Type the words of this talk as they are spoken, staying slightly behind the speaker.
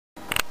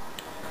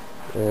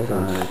You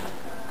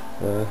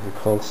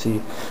can't see.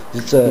 一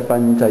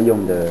般在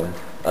用的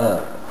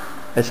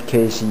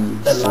SKC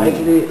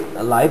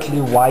a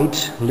lightly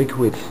white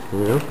liquid. You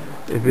know,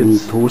 你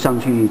涂上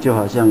去就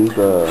好像一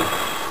个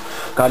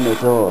干了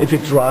之后。If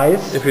it dries,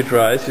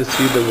 you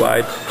see the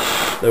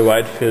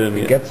white film.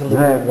 你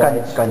会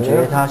感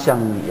觉它像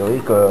有一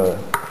个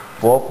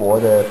薄薄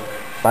的、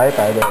白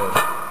白的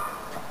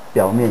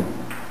表面。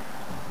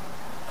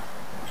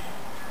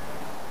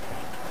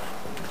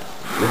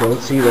You don't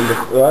see them.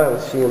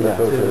 See in the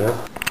photo.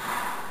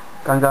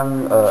 刚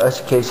刚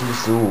SKC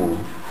 15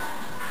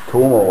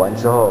涂抹完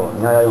之后，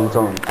你要用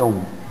这种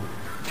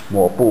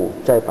抹布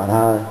再把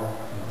它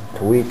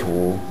涂一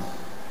涂，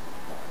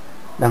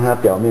让它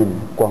表面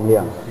光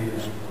亮，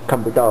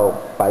看不到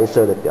白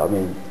色的表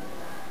面。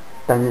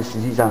但是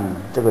实际上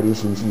这个离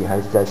型剂还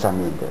是在上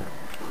面的。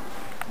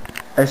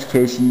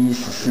SKC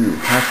 14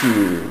它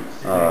是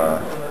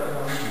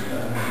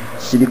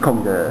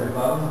silicone 的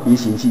离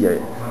型剂的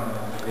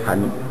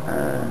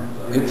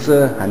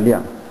含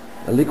量。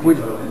A liquid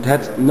that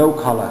has no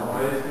color.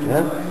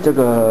 这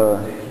个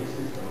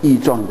液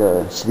状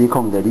的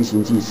silicone的离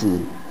型剂是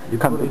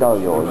看不到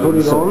有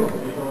颜色。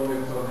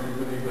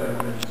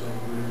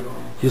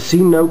You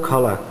see no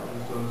color.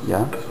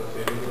 Yeah.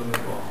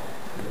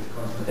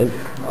 And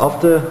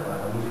after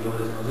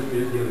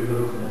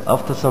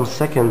some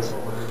seconds,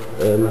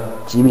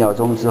 几秒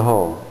钟之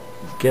后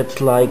gets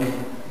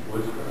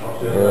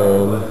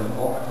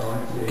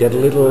get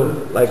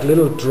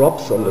little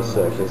drops on the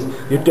surface.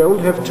 You don't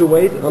have to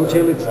wait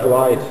until it's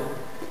dried.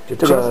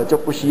 这个就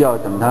不需要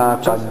等它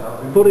干。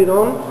Put it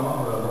on,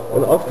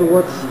 and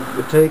afterwards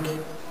you take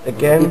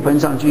again 一喷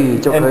上去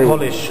就可以 and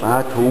polish.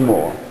 把它涂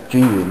抹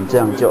均匀，这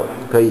样就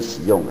可以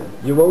使用了。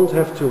You won't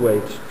have to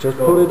wait. Just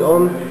put it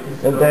on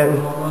and then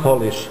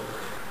polish.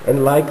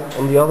 And like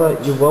on the other,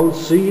 you won't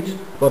see it,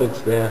 but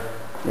it's there.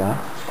 Yeah.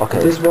 Okay.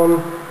 This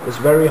one is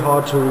very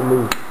hard to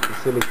remove, the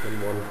silicone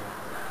one.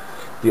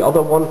 The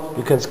other one,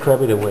 you can scrap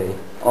it away.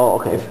 Oh,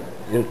 okay.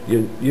 If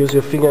you use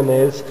your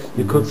fingernails,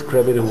 you could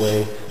scrap it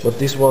away. But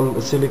this one,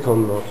 the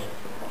silicone not.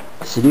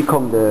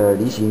 silicone 的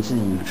离型剂，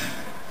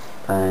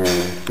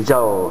比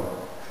较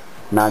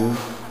难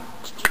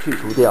去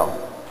除掉，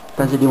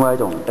但是另外一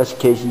种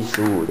SKC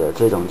 15的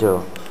这种就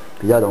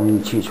比较容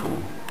易去除。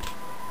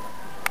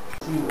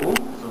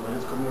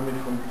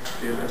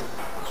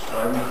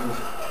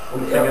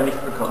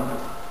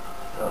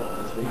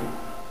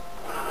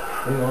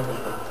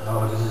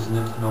Aber das ist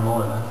nicht normal,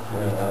 ne?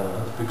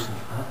 Büchsen.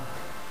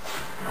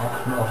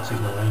 88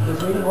 November.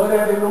 Deswegen wollte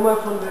er die Nummer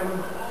von dem.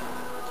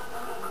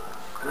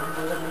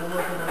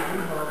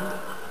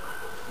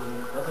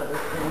 Was er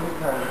deswegen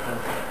mitteilen kann.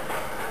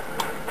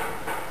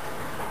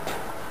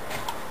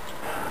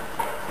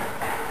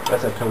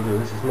 As I told you,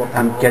 this is not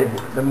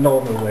the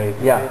normal way.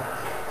 Yeah,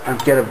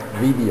 and get a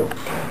video.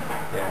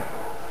 Yeah.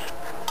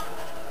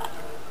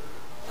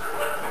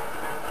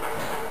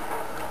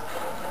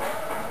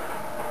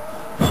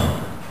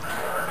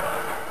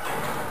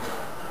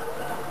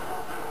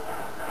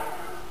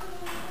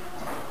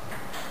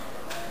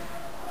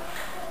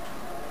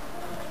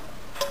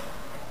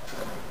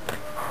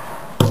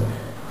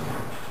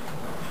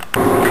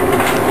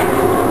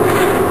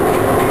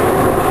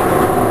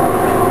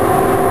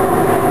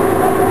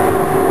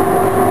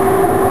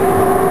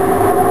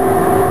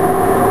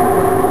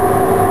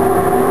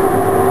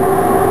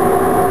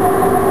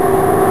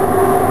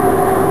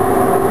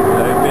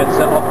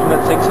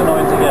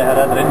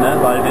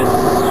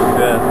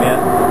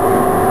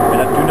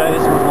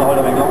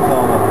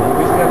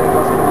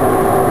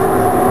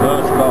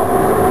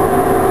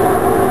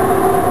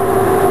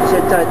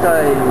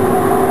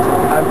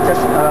 I'm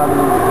just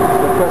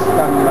the first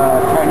time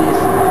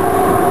Chinese.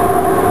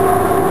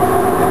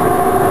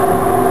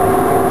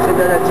 现在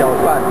在搅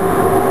拌，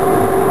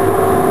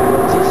有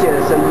机械的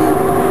声音，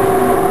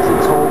是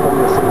抽风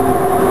的声音。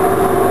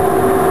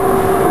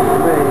因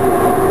为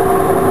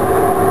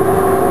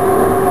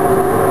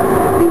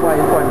另外一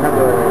罐那个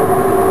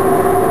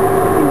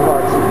硬化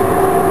剂。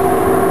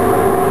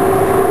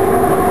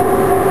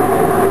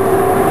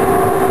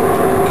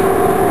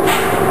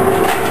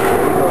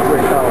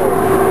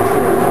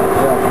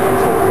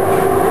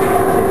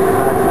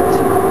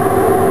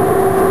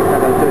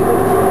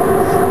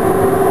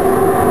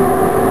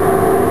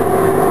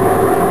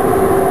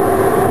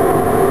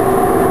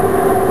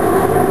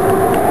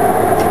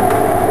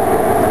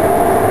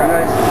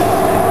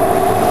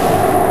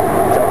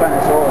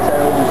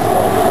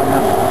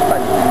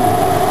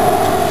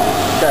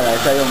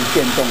再用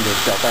电动的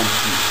搅拌器，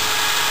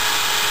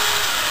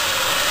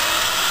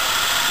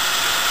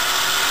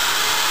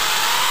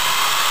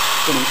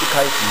不能一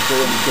开始就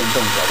用电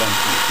动搅拌器，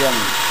这样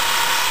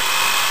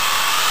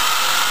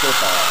就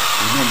把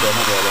里面的那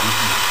个溶剂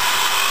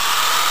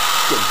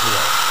溅出来。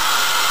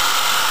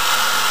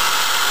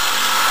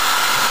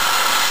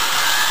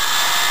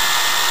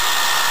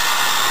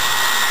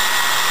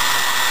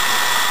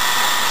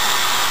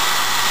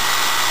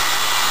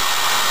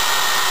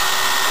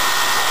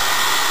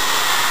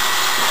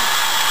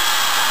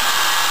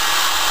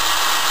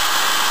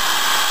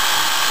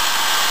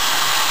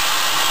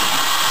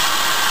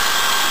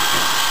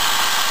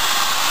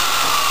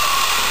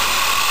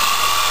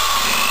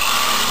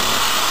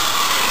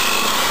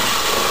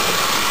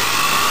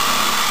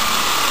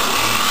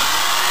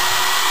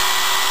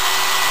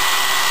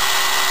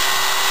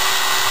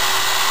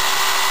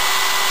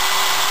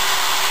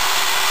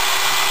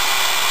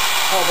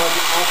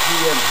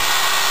RPM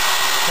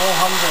 400,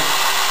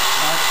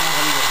 about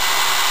 400.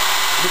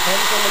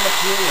 Depends on the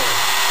material.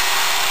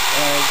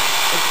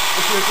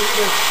 If you do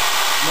this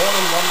more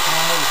than one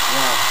time,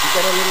 you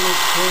get a little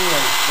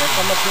experience. There's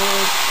some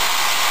materials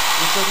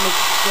you should look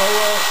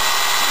slower,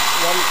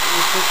 one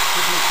you should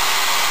look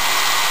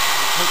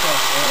quicker.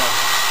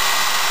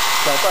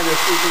 搅拌的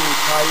速度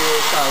大约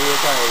在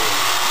100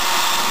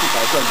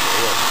转左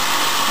右。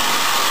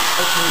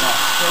Okay,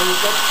 so you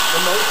get the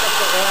most of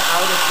the air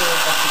out of the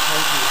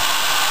casing.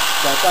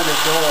 搅拌的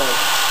时候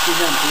尽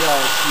量不要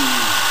去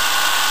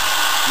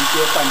直接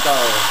拌到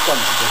罐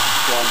子的底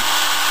端，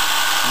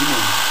以免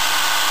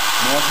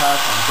摩擦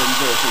产生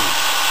热度，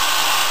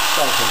造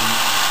成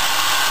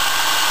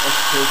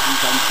Skc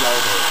胶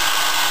的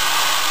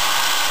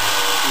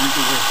温度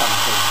会上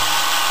升。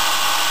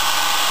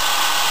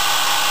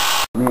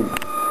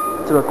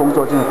这个工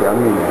作镜的表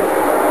面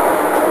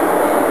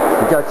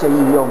比较建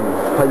议用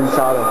喷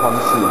砂的方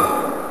式，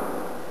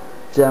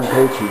这样可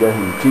以取得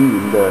很均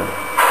匀的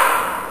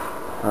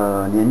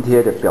粘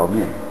贴的表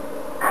面。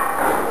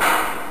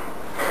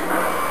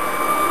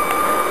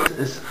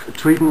Is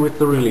treating with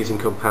the releasing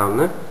compound,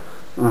 no?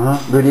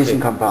 Releasing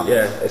compound.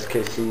 Yeah,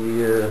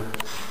 Skc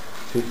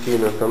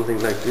 15 or something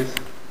like this.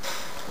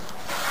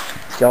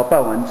 搅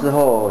拌完之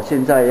后，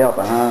现在要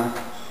把它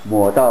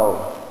抹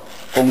到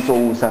工作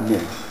物上面。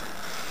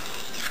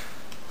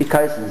一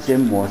开始先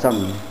抹上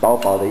薄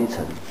薄的一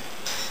层。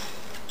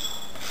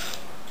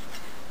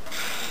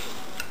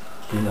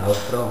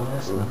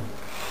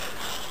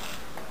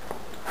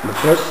The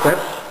first step,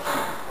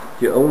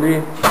 you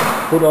only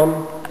put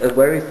on a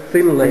very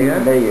thin layer,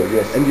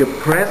 yes. and you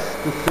press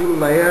the thin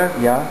layer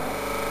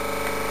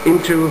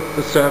into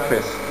the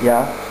surface,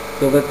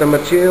 so that the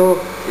material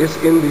is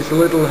in these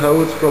little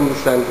holes from the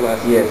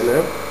sandblasting. Yes. You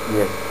know?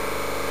 Yes.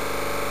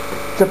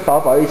 这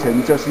薄薄一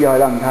层就是要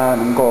让它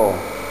能够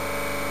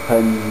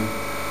很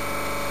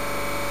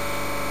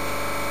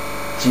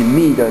紧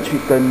密的去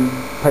跟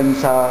喷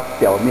砂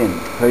表面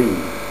可以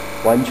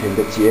完全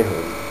的结合。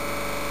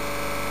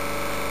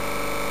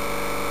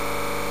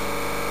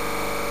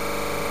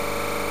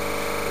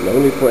And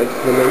only for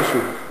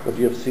explanation, what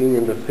you have seen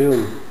in the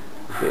film,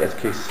 the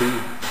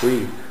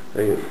Skc3,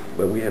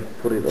 where we have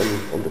put it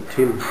on the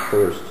tin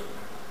first.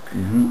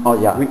 Oh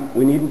yeah.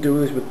 We needn't do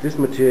this with this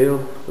material,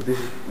 but this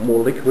is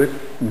more liquid,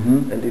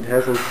 and it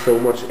hasn't so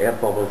much air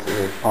bubbles in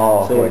it.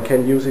 Oh, okay. So I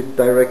can use it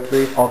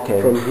directly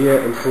from here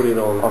and put it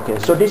on. Okay,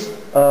 so this is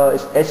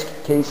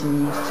Skc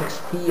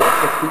 60 or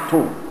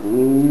 62?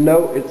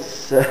 No, it's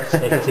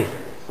 60.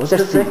 Was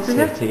it 60?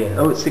 60, yeah.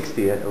 Oh, it's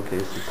 60. Yeah,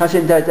 okay. 它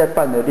现在在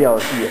拌的料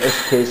是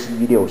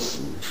Skc 60，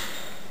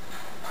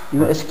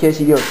因为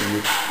Skc 60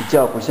比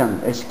较不像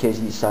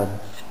Skc 3，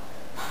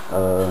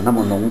那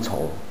么浓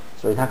稠。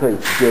所以它可以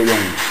直接用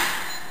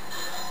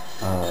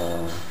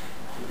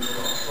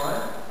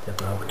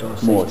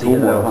涂抹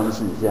的方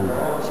式这样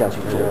下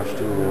去做。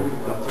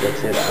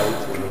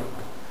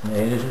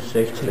Nee, dit is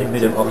 60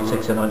 met een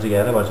 896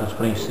 jaar, waar zo'n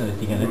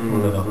springdingen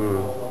in worden.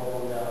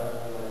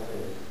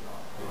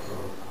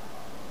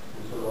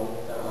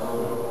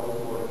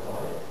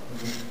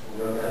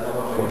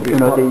 You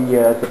know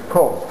the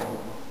Pro,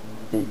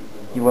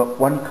 you have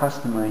one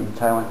customer in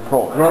Taiwan,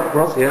 Pro.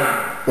 Ross, yeah.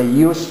 They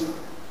use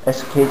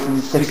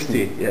Skc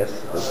 60, yes.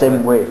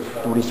 Same way,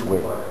 do this way.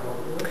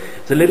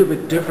 It's a little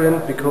bit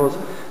different because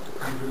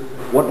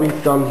what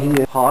we've done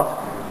here is hard,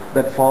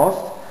 that fast,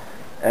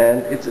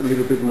 and it's a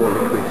little bit more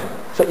liquid.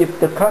 So if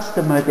the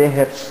customer they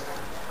have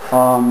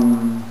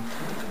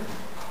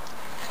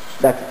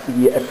like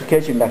the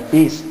application like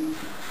this,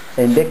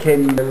 and they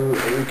can,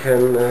 we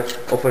can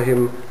offer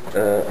him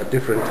a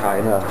different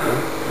type.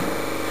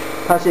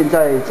 他现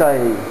在在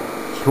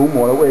涂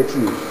抹的位置，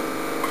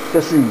就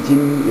是已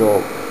经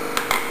有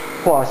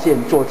画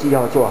线做记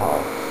号做好，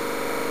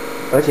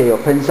而且有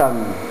喷上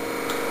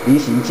离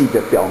型剂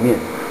的表面。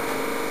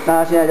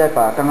那他现在再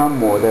把刚刚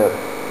抹的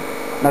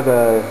那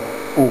个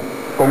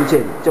弓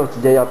箭，就直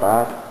接要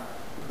把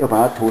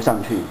它涂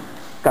上去，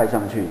盖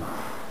上去。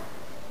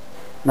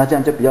那这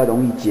样就比较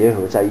容易结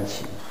合在一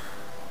起。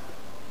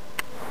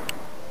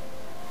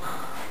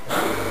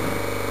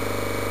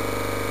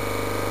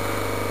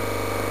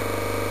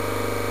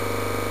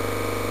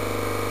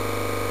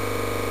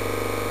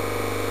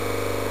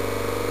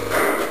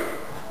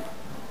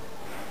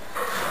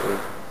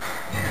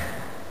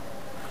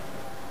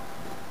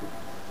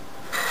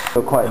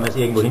块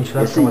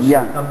也是一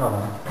样，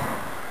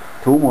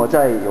涂抹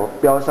在有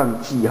标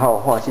上记号、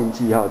划线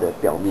记号的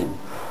表面，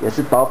也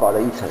是薄薄的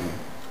一层。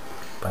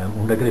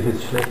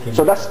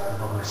So that's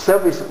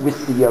service with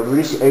the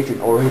release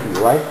agent already,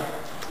 right?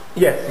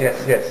 Yes.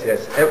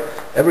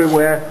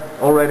 Everywhere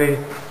already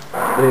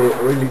the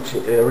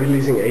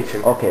releasing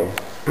agent. Okay.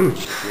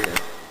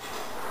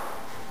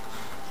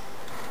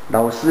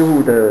 老师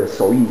傅的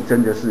手艺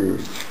真的是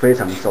非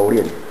常熟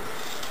练。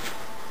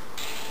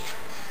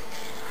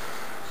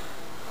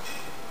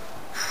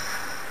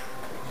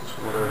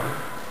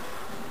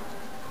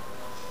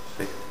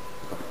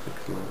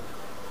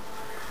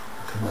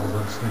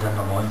Jetzt mit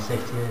einer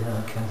 69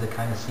 können sie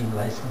keine 7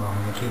 leisten machen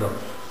mit Kilo.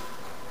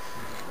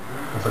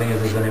 Da bringen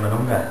sie sich dann immer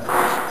runter.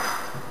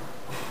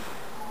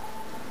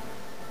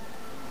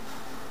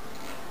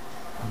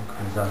 Dann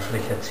können sie auch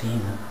schlechter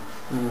ziehen. Ne?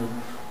 Mhm.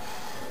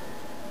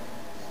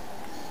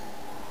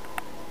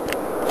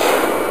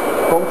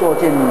 工作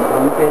键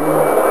旁边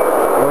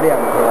有2条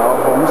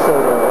红色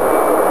的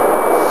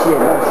线，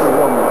那是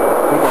用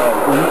一个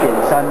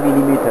0.3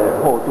 mm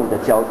厚度的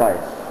胶带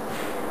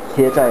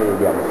贴在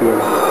两边。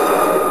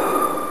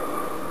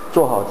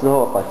做好之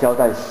后，把胶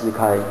带撕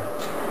开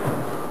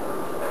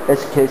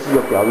 ，SKC 的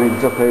表面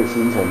就可以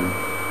形成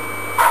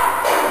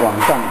往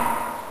上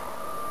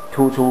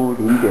突出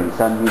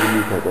0.3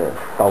 mm 的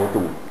高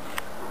度。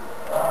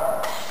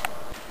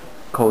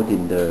扣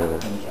顶的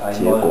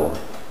结果。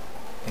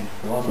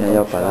 现在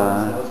要把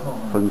它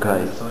分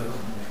开，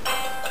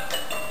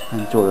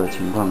看做的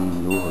情况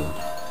如何。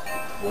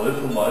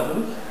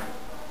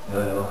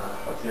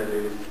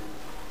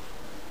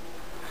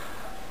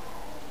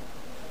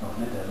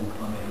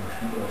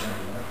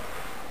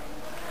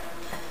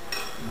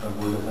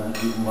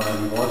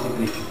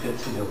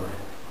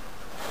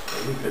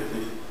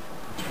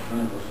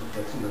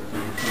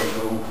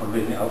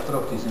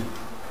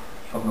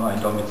Ich habe nur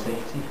einen da mit 60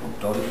 und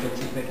da die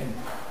 40 weg.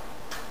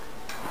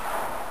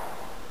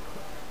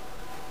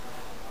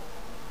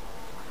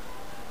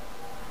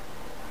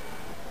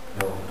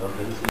 Ja, und dann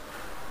will ich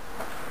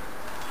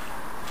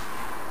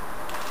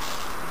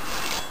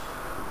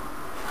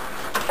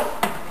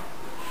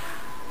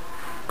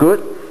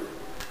Good.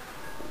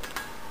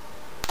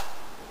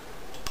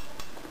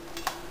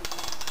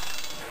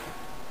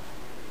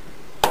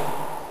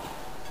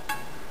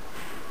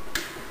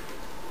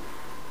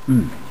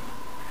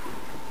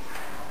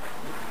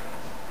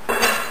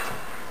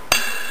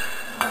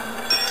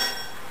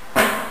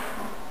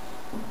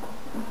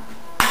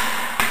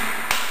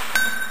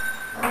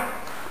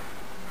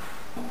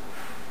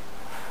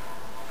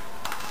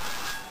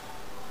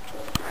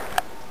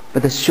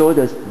 But the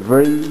shoulder is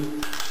very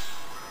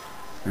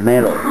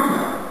narrow,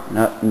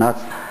 not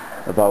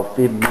about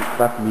 5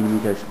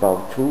 millimeters,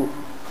 about 2.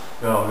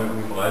 Ja,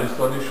 wie breit ist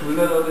da die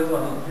Schulter, da das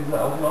diese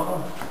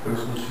Aufmacher?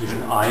 Höchstens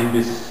zwischen 1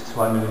 bis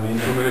 2 mm. 2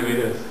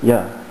 mm.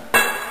 Yeah.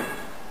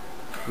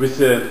 With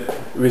this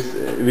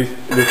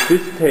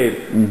tape,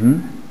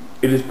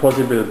 it is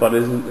possible, but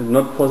it's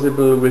not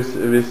possible with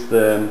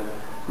the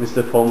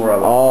foam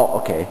rubber. Oh,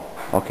 okay,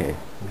 okay.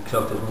 Wie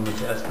gesagt, das muss man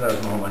zuerst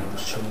gleich machen, weil ich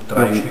muss schon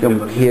 3 Stück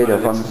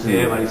reparieren,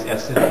 weil ich das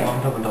erste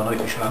gemacht habe und dann habe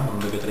ich die Schrank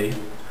runtergedreht.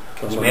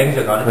 Das merke ich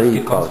ja gar nicht, das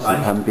geht ganz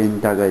leicht. 旁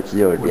边大概只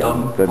有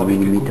2个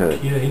millimeter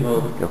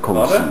的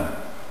空隙，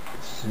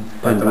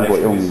但如果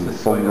用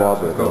foam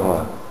rubber 的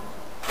话，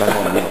大概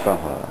没有办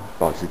法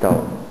保持到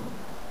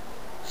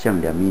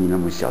像2 mm 那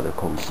么小的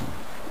空隙。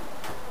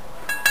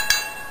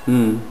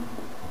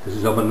Das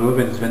ist aber nur,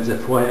 wenn sie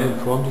vorher in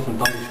Form ist und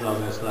dann die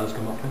Schraube erst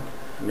rausgemacht wird.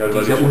 Ja, die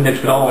ist ja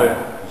nicht blau. Die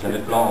ist ja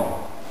nicht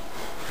blau.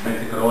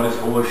 Wenn ich gerade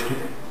das hohe Stück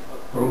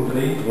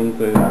rumdrehe.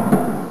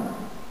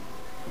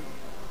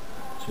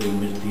 Deswegen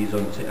müssen die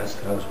sollen zuerst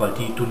raus, weil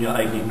die tun ja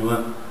eigentlich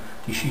nur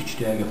die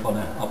Schichtstärke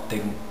vorne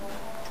abdecken.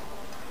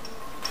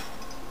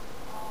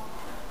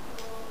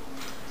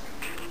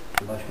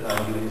 Zum Beispiel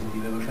eine gewesen,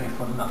 die wäre wahrscheinlich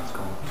von nachts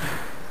kommen.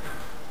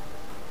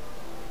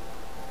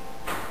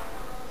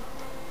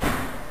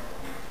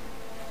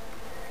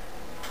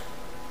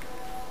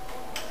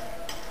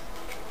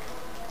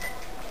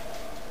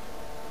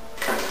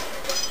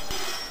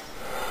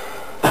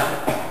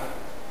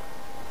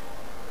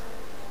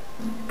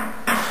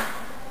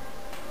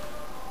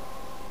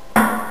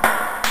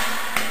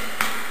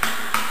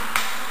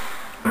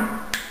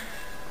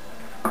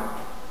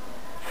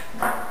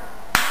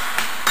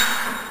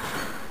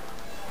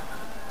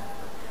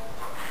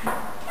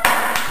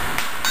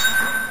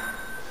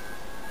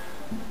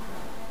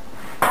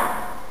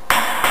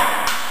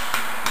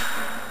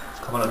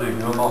 Kann man natürlich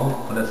nur machen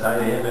von der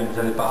Seite her, wenn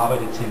sie nicht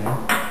bearbeitet sind. Ne?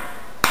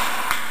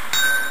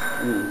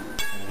 Wenn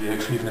die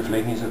geschliffene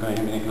Flächen ist, dann kann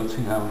ich mit den Klotz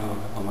hinhauen,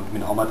 aber mit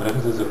dem Hammer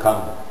treffen sie so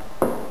kaum.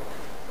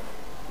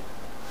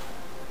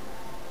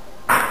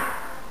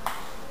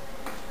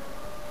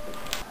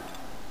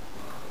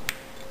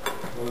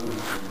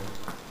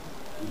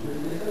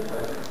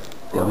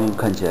表面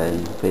看起来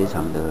非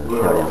常的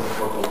漂亮。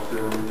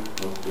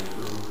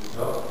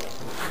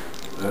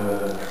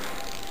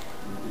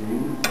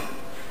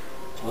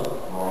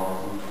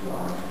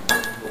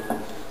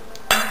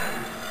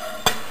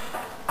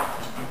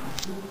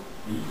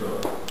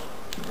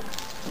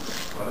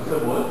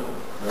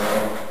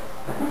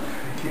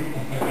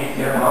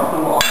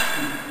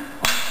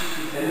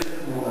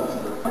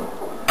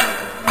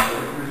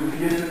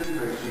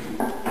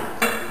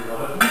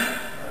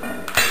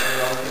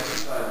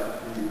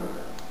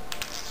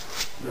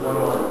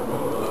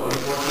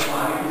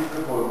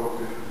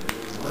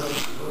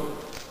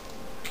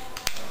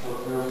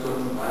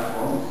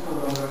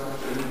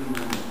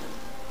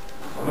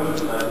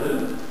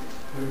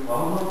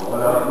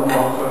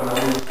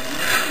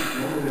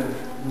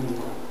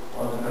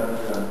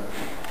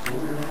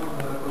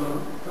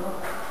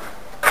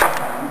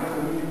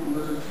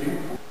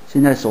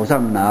现在手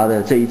上拿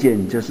的这一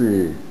件就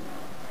是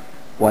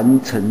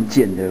完成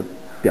件的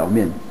表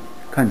面，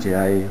看起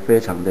来非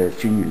常的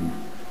均匀。